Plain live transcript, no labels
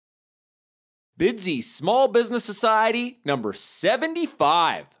Bidsy Small Business Society, number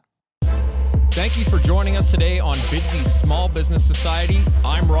 75. Thank you for joining us today on Bidsy Small Business Society.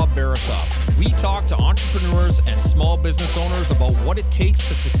 I'm Rob Barasoff. We talk to entrepreneurs and small business owners about what it takes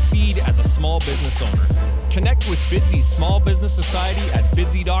to succeed as a small business owner. Connect with Bidsy Small Business Society at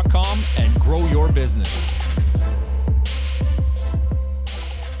bidsy.com and grow your business.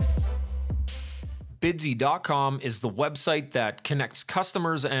 Bidsy.com is the website that connects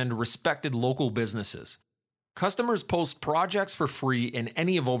customers and respected local businesses. Customers post projects for free in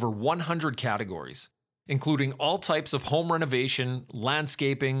any of over 100 categories, including all types of home renovation,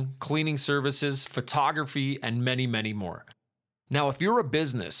 landscaping, cleaning services, photography, and many, many more. Now, if you're a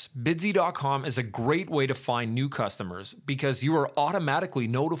business, Bidsy.com is a great way to find new customers because you are automatically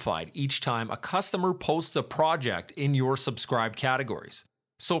notified each time a customer posts a project in your subscribed categories.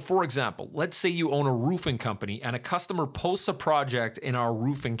 So, for example, let's say you own a roofing company and a customer posts a project in our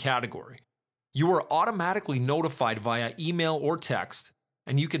roofing category. You are automatically notified via email or text,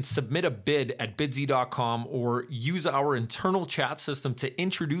 and you can submit a bid at bidsy.com or use our internal chat system to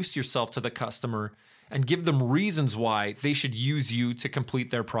introduce yourself to the customer and give them reasons why they should use you to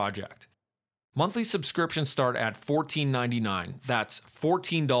complete their project. Monthly subscriptions start at $14.99. That's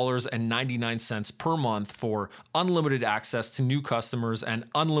 $14.99 per month for unlimited access to new customers and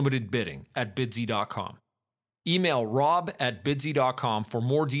unlimited bidding at bidsy.com. Email rob@bidsy.com for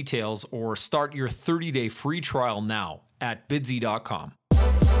more details or start your 30-day free trial now at bidsy.com.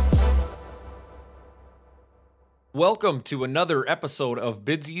 Welcome to another episode of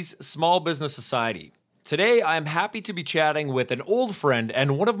Bidsy's Small Business Society. Today, I am happy to be chatting with an old friend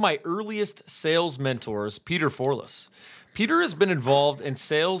and one of my earliest sales mentors, Peter Fourlas. Peter has been involved in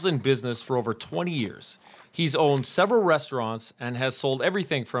sales and business for over 20 years. He's owned several restaurants and has sold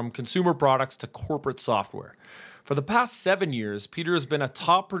everything from consumer products to corporate software. For the past 7 years, Peter has been a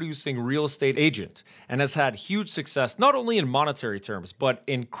top-producing real estate agent and has had huge success not only in monetary terms, but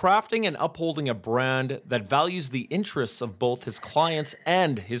in crafting and upholding a brand that values the interests of both his clients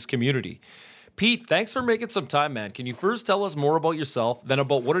and his community. Pete, thanks for making some time, man. Can you first tell us more about yourself, then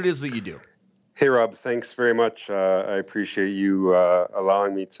about what it is that you do? Hey, Rob. Thanks very much. I appreciate you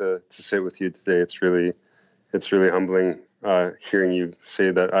allowing me to sit with you today. It's really humbling hearing you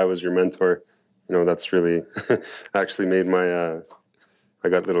say that I was your mentor. You know, that's really actually made I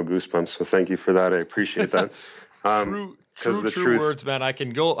got little goosebumps. So thank you for that. I appreciate that. True words, man. I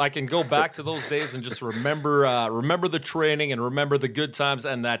can go back to those days and just remember the training and remember the good times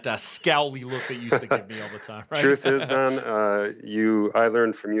and that scowly look that you used to give me all the time. Right? Truth is, man, I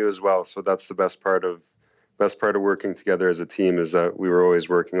learned from you as well. So that's the best part of working together as a team is that we were always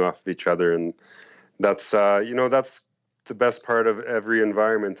working off of each other, and that's that's the best part of every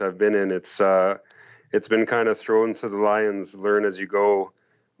environment I've been in. It's been kind of thrown to the lions, learn as you go,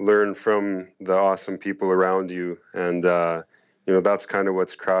 learn from the awesome people around you. And, that's kind of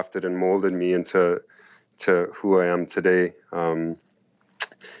what's crafted and molded me into who I am today in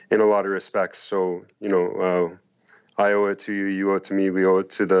a lot of respects. So, I owe it to you, you owe it to me, we owe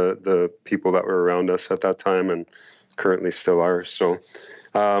it to the people that were around us at that time and currently still are. So,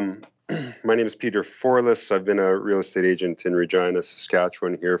 my name is Peter Fourlas. I've been a real estate agent in Regina,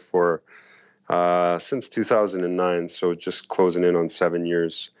 Saskatchewan here for since 2009, so just closing in on 7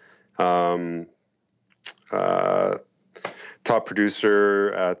 years. Top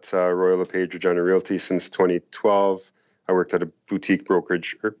producer at Royal LePage Regina Realty since 2012. I worked at a boutique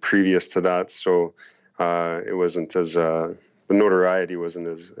brokerage previous to that, so it wasn't the notoriety wasn't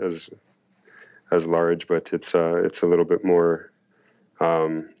as large, but it's a little bit more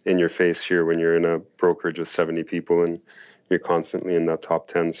in your face here when you're in a brokerage with 70 people and you're constantly in that top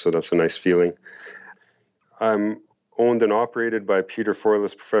 10. So that's a nice feeling. I'm owned and operated by Peter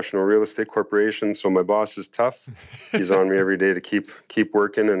Fourlas Professional Real Estate Corporation. So my boss is tough. He's on me every day to keep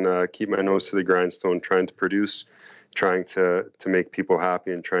working and keep my nose to the grindstone, trying to produce, trying to make people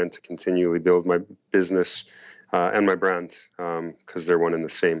happy and trying to continually build my business and my brand because they're one and the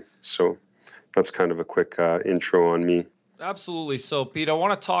same. So that's kind of a quick intro on me. Absolutely. So, Pete, I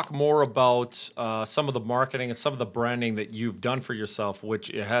want to talk more about some of the marketing and some of the branding that you've done for yourself,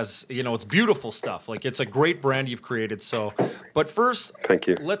 which it has, it's beautiful stuff. Like, it's a great brand you've created. So, but first, thank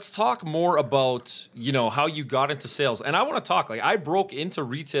you. Let's talk more about, how you got into sales. And I want to talk, I broke into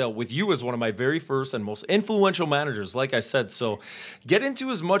retail with you as one of my very first and most influential managers, like I said. So get into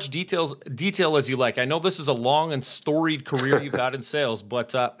as much detail as you like. I know this is a long and storied career you've had in sales,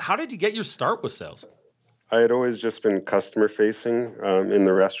 but how did you get your start with sales? I had always just been customer facing in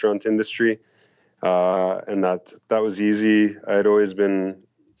the restaurant industry, and that was easy. I had always been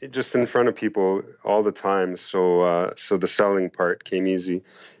just in front of people all the time. So the selling part came easy.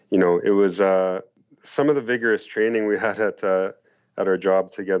 It was some of the vigorous training we had at our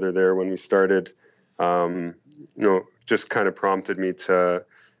job together there when we started. Just kind of prompted me to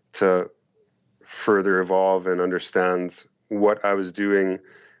further evolve and understand what I was doing,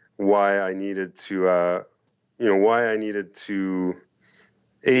 why I needed to,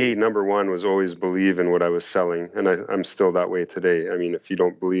 number one was always believe in what I was selling. And I'm still that way today. I mean, if you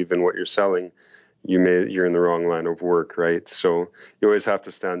don't believe in what you're selling, you're in the wrong line of work, right? So you always have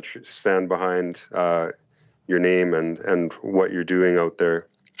to stand behind your name and what you're doing out there.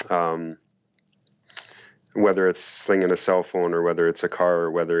 Whether it's slinging a cell phone or whether it's a car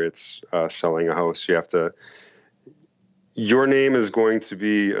or whether it's selling a house, your name is going to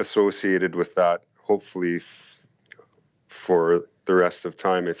be associated with that, hopefully for the rest of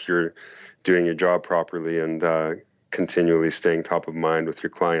time if you're doing your job properly and continually staying top of mind with your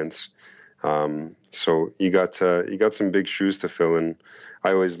clients. So you got some big shoes to fill, and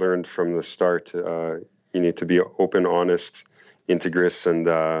I always learned from the start you need to be open, honest, integrous,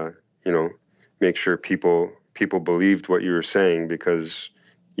 and make sure people believed what you were saying because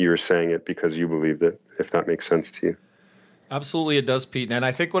you were saying it because you believed it, if that makes sense to you. Absolutely, it does, Pete. And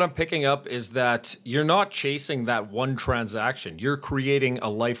I think what I'm picking up is that you're not chasing that one transaction. You're creating a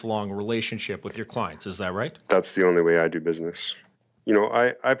lifelong relationship with your clients. Is that right? That's the only way I do business.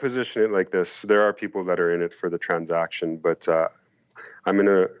 I position it like this. There are people that are in it for the transaction, but I'm in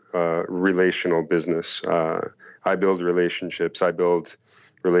a relational business. I build relationships. I build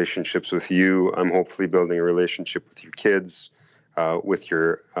relationships with you. I'm hopefully building a relationship with your kids, with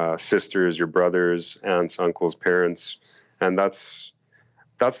your sisters, your brothers, aunts, uncles, parents. And that's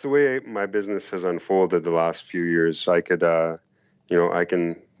the way my business has unfolded the last few years. I can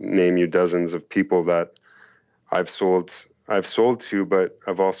name you dozens of people that I've sold to, but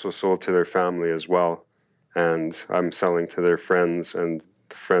I've also sold to their family as well. And I'm selling to their friends and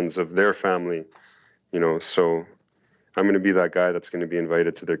the friends of their family, so I'm going to be that guy that's going to be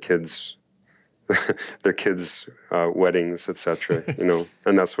invited to their kids' weddings, etc.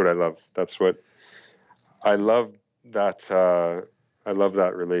 And that's what I love. That's what I love. I love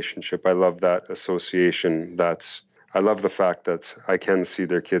that relationship. I love that association. I love the fact that I can see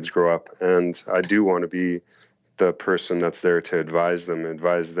their kids grow up, and I do want to be the person that's there to advise them,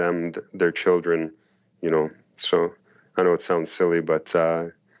 their children. So I know it sounds silly, but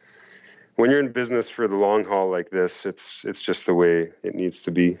when you're in business for the long haul like this, it's just the way it needs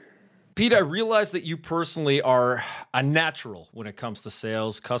to be. Pete, I realize that you personally are a natural when it comes to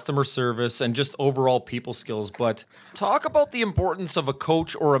sales, customer service, and just overall people skills. But talk about the importance of a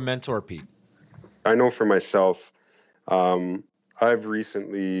coach or a mentor, Pete. I know for myself, I've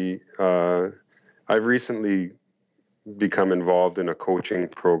recently become involved in a coaching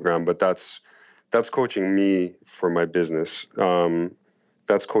program, but that's coaching me for my business.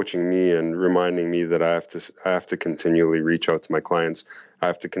 That's coaching me and reminding me that I have to continually reach out to my clients. I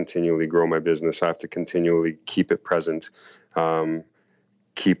have to continually grow my business. I have to continually keep it present,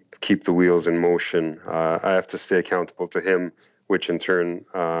 keep the wheels in motion. I have to stay accountable to him, which in turn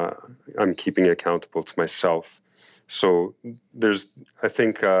I'm keeping accountable to myself. So I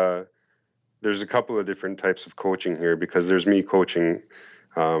think there's a couple of different types of coaching here, because there's me coaching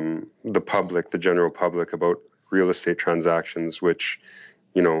the general public about real estate transactions, which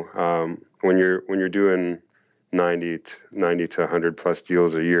when you're doing 90 to 100 plus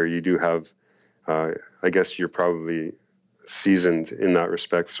deals a year, you do have, I guess you're probably seasoned in that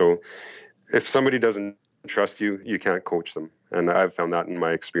respect. So if somebody doesn't trust you, you can't coach them. And I've found that in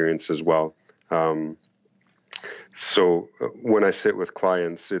my experience as well. So when I sit with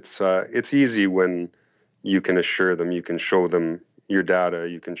clients, it's easy when you can assure them, you can show them your data,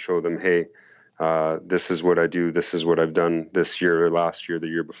 you can show them, hey, this is what I do. This is what I've done this year or last year, the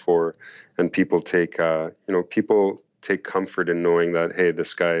year before. And people take comfort in knowing that, hey,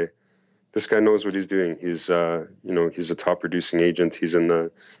 this guy knows what he's doing. He's a top producing agent. He's in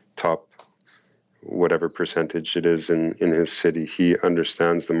the top, whatever percentage it is in his city. He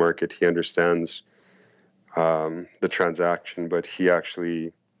understands the market. He understands the transaction, but he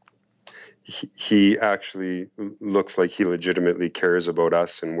actually looks like he legitimately cares about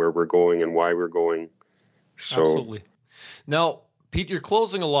us and where we're going and why we're going. So, absolutely. Now, Pete, you're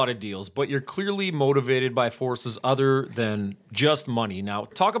closing a lot of deals, but you're clearly motivated by forces other than just money. Now,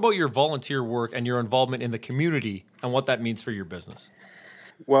 talk about your volunteer work and your involvement in the community and what that means for your business.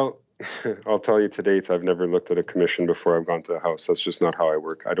 Well, I'll tell you to date, I've never looked at a commission before I've gone to a house. That's just not how I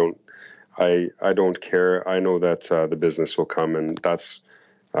work. I don't care. I know that the business will come, and that's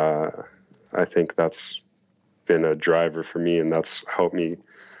I think that's been a driver for me, and that's helped me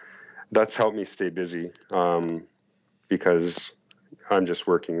that's helped me stay busy, because I'm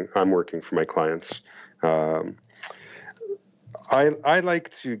working for my clients. I like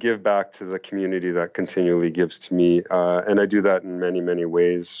to give back to the community that continually gives to me, and I do that in many, many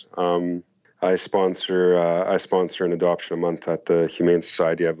ways. I sponsor an adoption a month at the Humane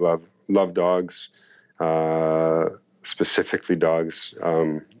Society. I love dogs, specifically dogs,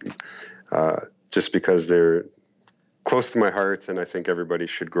 just because they're close to my heart, and I think everybody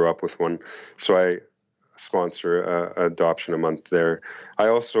should grow up with one. So I sponsor adoption a month there. I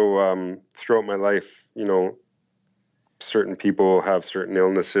also, throughout my life, certain people have certain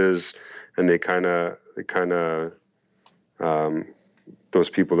illnesses, and they kind of those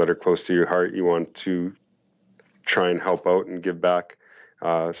people that are close to your heart, you want to try and help out and give back.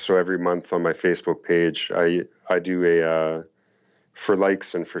 So every month on my Facebook page, I do a for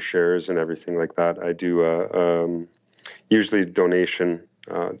likes and for shares and everything like that. I do usually donation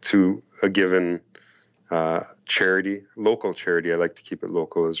to a given charity, local charity. I like to keep it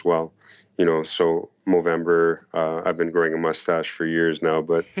local as well. So Movember, I've been growing a mustache for years now,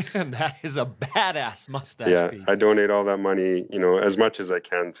 but That is a badass mustache, yeah, Pete. I donate all that money, as much as I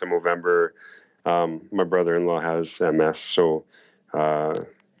can to Movember. My brother-in-law has MS, so,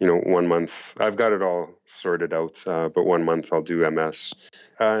 1 month, I've got it all sorted out, but 1 month I'll do MS.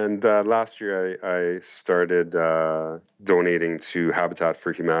 And last year I started donating to Habitat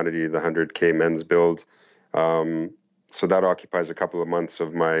for Humanity, the 100K men's build. So that occupies a couple of months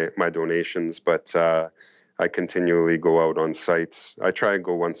of my donations, but I continually go out on sites. I try and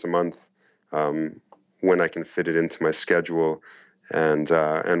go once a month when I can fit it into my schedule, and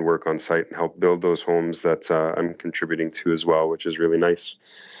work on site and help build those homes that I'm contributing to as well, which is really nice.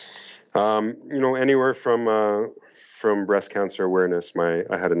 Anywhere from breast cancer awareness.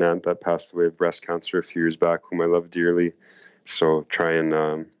 I had an aunt that passed away of breast cancer a few years back, whom I love dearly. So try and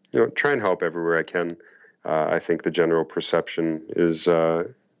help everywhere I can. I think the general perception is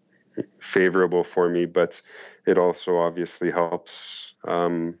favorable for me, but it also obviously helps.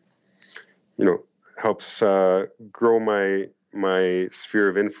 Helps grow my sphere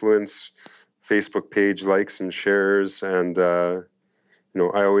of influence. Facebook page likes and shares, and I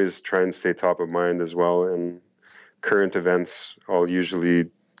always try and stay top of mind as well. And current events, I'll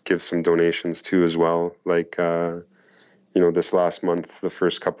usually give some donations to as well. Like this last month, the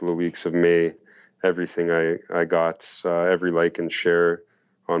first couple of weeks of May, everything I got, every like and share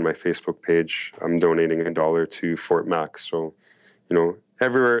on my Facebook page, I'm donating $1 to Fort Mac. So,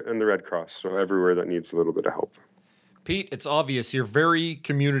 everywhere in the Red Cross. So everywhere that needs a little bit of help. Pete, it's obvious you're very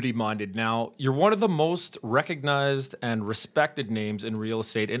community minded. Now, you're one of the most recognized and respected names in real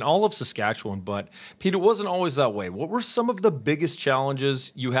estate in all of Saskatchewan, but Pete, it wasn't always that way. What were some of the biggest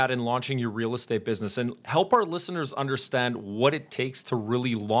challenges you had in launching your real estate business? And help our listeners understand what it takes to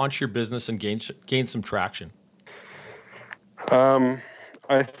really launch your business and gain some traction.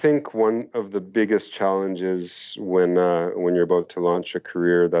 I think one of the biggest challenges when you're about to launch a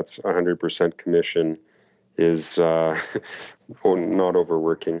career that's 100% commission is not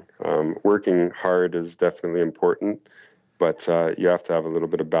overworking. Working hard is definitely important, but you have to have a little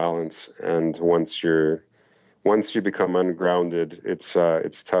bit of balance. And once you become ungrounded, it's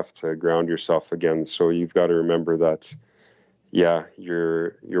tough to ground yourself again. So you've got to remember that, yeah,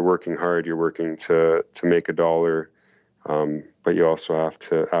 you're working hard. You're working to make a dollar, but you also have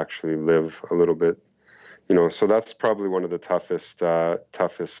to actually live a little bit. So that's probably one of the toughest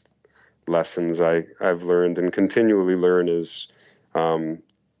lessons I've learned and continually learn is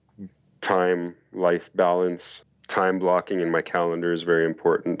time, life balance. Time blocking in my calendar is very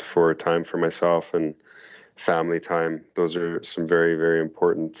important for time for myself and family time. Those are some very, very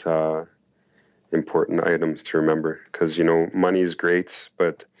important items to remember, because money is great,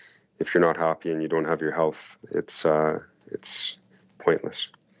 but if you're not happy and you don't have your health, it's pointless.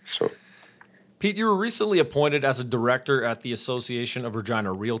 So. Pete, you were recently appointed as a director at the Association of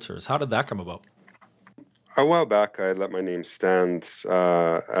Regina Realtors. How did that come about? A while back, I let my name stand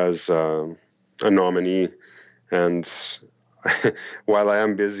as a nominee, and while I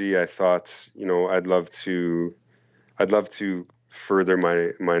am busy, I thought, I'd love to further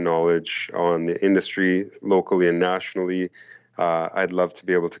my knowledge on the industry locally and nationally. I'd love to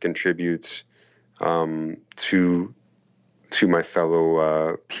be able to contribute to my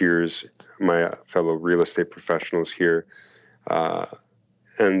fellow peers, my fellow real estate professionals here,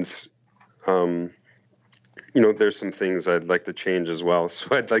 and there's some things I'd like to change as well.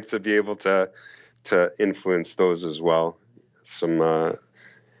 So I'd like to be able to influence those as well. Some,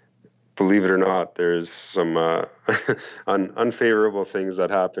 believe it or not, there's some unfavorable things that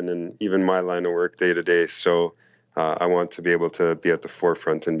happen in even my line of work day to day. So I want to be able to be at the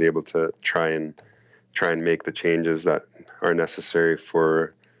forefront and be able to try and make the changes that are necessary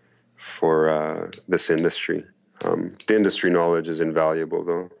for this industry. The industry knowledge is invaluable,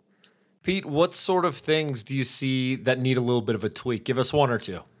 though. Pete, what sort of things do you see that need a little bit of a tweak? Give us one or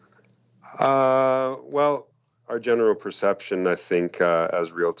two. Well, our general perception, I think,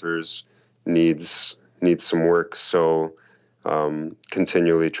 as realtors, needs some work. So,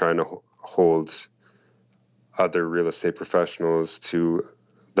 continually trying to hold other real estate professionals to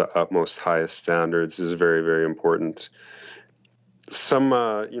the utmost highest standards is very, very important.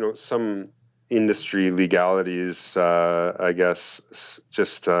 Some industry legalities, I guess,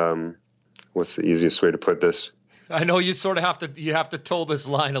 just what's the easiest way to put this? I know you sort of have to toe this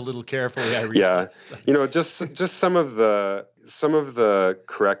line a little carefully. I realize. Yeah, just some of the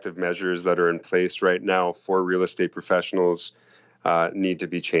corrective measures that are in place right now for real estate professionals need to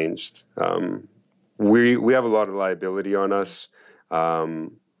be changed. We have a lot of liability on us,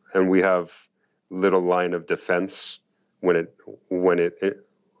 and we have little line of defense when it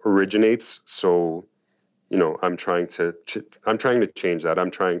originates. So, I'm trying to change that.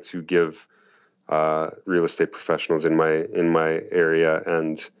 I'm trying to give real estate professionals in my area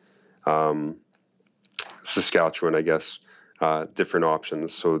and Saskatchewan, I guess, different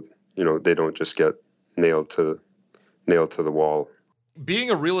options, so they don't just get nailed to the wall.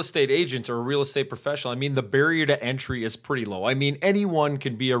 being a real estate agent or a real estate professional, I mean, the barrier to entry is pretty low. I mean, anyone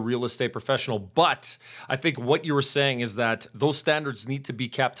can be a real estate professional, but I think what you were saying is that those standards need to be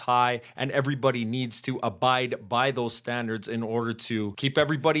kept high and everybody needs to abide by those standards in order to keep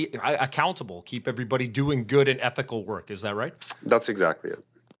everybody accountable, keep everybody doing good and ethical work. Is that right? That's exactly it.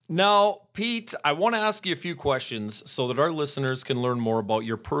 Now, Pete, I want to ask you a few questions so that our listeners can learn more about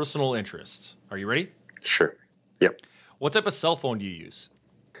your personal interests. Are you ready? Sure. Yep. What type of cell phone do you use?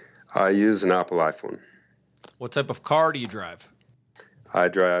 I use an Apple iPhone. What type of car do you drive? I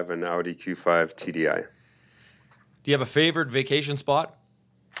drive an Audi Q5 TDI. Do you have a favorite vacation spot?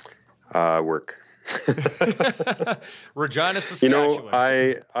 Work. Regina, Saskatchewan.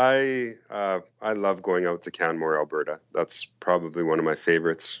 I love going out to Canmore, Alberta. That's probably one of my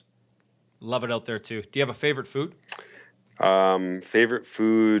favorites. Love it out there too. Do you have a favorite food? Favorite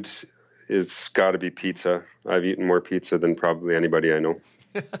food, it's got to be pizza. I've eaten more pizza than probably anybody I know.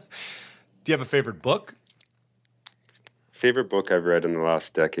 Do you have a favorite book? Favorite book I've read in the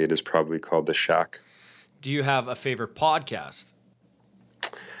last decade is probably called The Shack. Do you have a favorite podcast?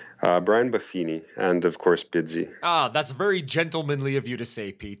 Brian Buffini and, of course, Bidsy. That's very gentlemanly of you to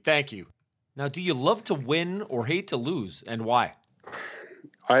say, Pete. Thank you. Now, do you love to win or hate to lose, and why?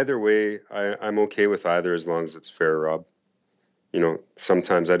 Either way, I'm okay with either as long as it's fair, Rob.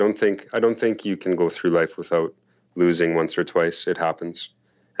 Sometimes I don't think you can go through life without losing once or twice. It happens,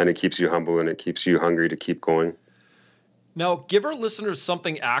 and it keeps you humble and it keeps you hungry to keep going. Now, give our listeners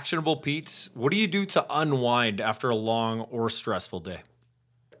something actionable, Pete. What do you do to unwind after a long or stressful day?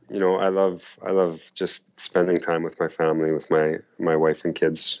 I love just spending time with my family, with my wife and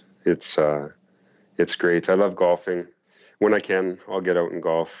kids. It's great. I love golfing. When I can, I'll get out and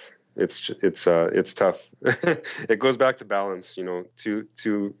golf. It's tough. It goes back to balance.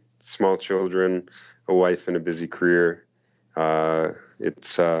 Two small children, a wife, and a busy career.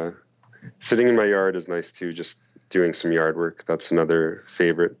 Sitting in my yard is nice too. Just doing some yard work. That's another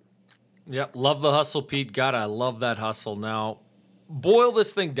favorite. Yeah, love the hustle, Pete. God, I love that hustle. Now, boil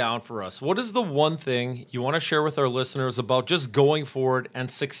this thing down for us. What is the one thing you want to share with our listeners about just going forward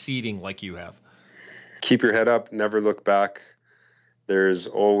and succeeding like you have? Keep your head up. Never look back. There's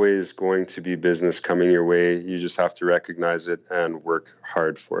always going to be business coming your way. You just have to recognize it and work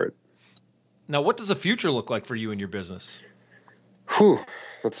hard for it. Now, what does the future look like for you and your business?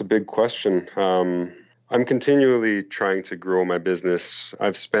 That's a big question. I'm continually trying to grow my business.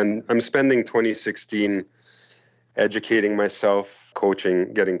 I'm spending 2016 educating myself,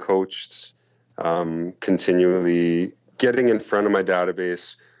 coaching, getting coached, continually getting in front of my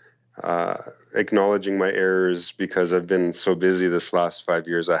database, acknowledging my errors because I've been so busy this last 5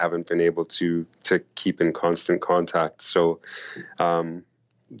 years. I haven't been able to keep in constant contact. So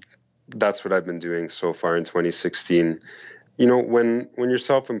that's what I've been doing so far in 2016. When you're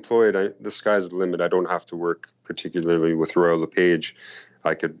self-employed, the sky's the limit. I don't have to work particularly with Royal LePage.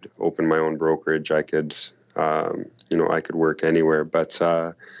 I could open my own brokerage. I could work anywhere. But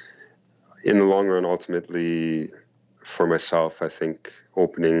in the long run, ultimately, for myself, I think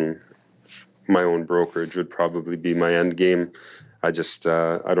opening my own brokerage would probably be my end game. I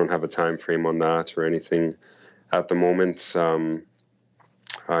don't have a time frame on that or anything at the moment. I'm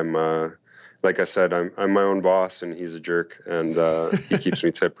like I said, I'm my own boss, and he's a jerk, and he keeps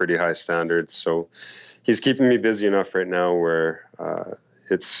me to pretty high standards. So he's keeping me busy enough right now where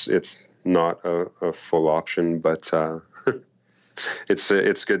it's not a full option, but it's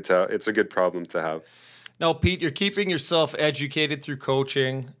a good problem to have. Now, Pete, you're keeping yourself educated through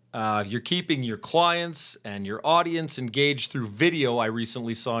coaching. You're keeping your clients and your audience engaged through video I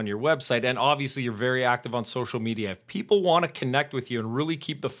recently saw on your website. And obviously, you're very active on social media. If people want to connect with you and really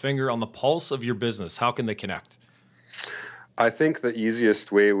keep the finger on the pulse of your business, how can they connect? I think the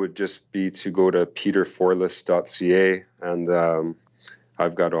easiest way would just be to go to peterfourlas.ca, and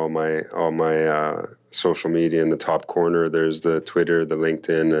I've got all my social media in the top corner. There's the Twitter, the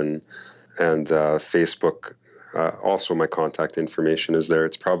LinkedIn, and Facebook. Also, my contact information is there.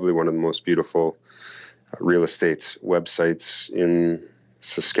 It's probably one of the most beautiful real estate websites in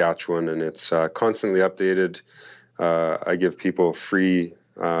Saskatchewan, and it's constantly updated. I give people free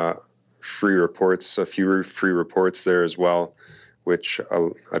reports, a few free reports there as well, which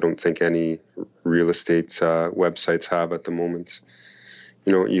I don't think any real estate websites have at the moment.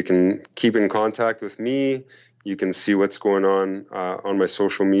 You can keep in contact with me. You can see what's going on my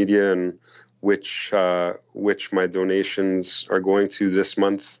social media and which my donations are going to this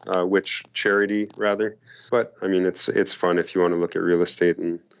month, which charity rather. But I mean, it's fun if you want to look at real estate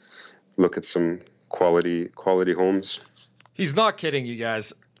and look at some quality homes. He's not kidding, you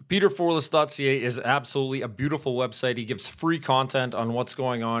guys. peterfourlas.ca is absolutely a beautiful website. He gives free content on what's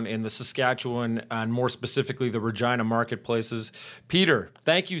going on in the Saskatchewan and more specifically the Regina marketplaces. Peter,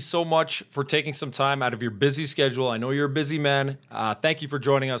 thank you so much for taking some time out of your busy schedule. I know you're a busy man. Thank you for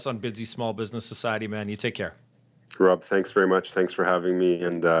joining us on Bidsy Small Business Society, man. You take care. Rob, thanks very much. Thanks for having me,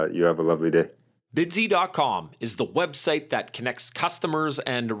 and you have a lovely day. Bidsy.com is the website that connects customers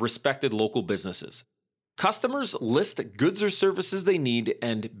and respected local businesses. Customers list goods or services they need,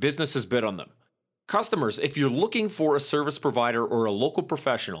 and businesses bid on them. Customers, if you're looking for a service provider or a local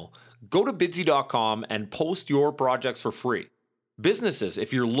professional, go to bidsy.com and post your projects for free. Businesses,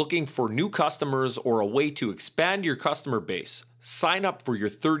 if you're looking for new customers or a way to expand your customer base, sign up for your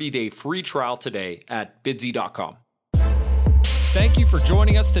 30-day free trial today at bidsy.com. Thank you for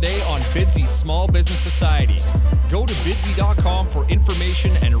joining us today on Bidsy Small Business Society. Go to bidsy.com for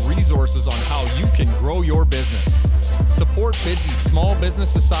information and resources on how you can grow your business. Support Bidsy Small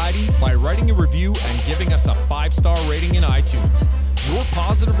Business Society by writing a review and giving us a 5-star rating in iTunes. Your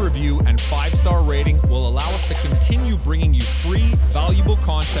positive review and 5-star rating will allow us to continue bringing you free, valuable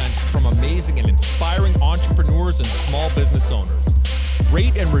content from amazing and inspiring entrepreneurs and small business owners.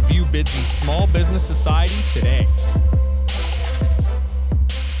 Rate and review Bidsy Small Business Society today.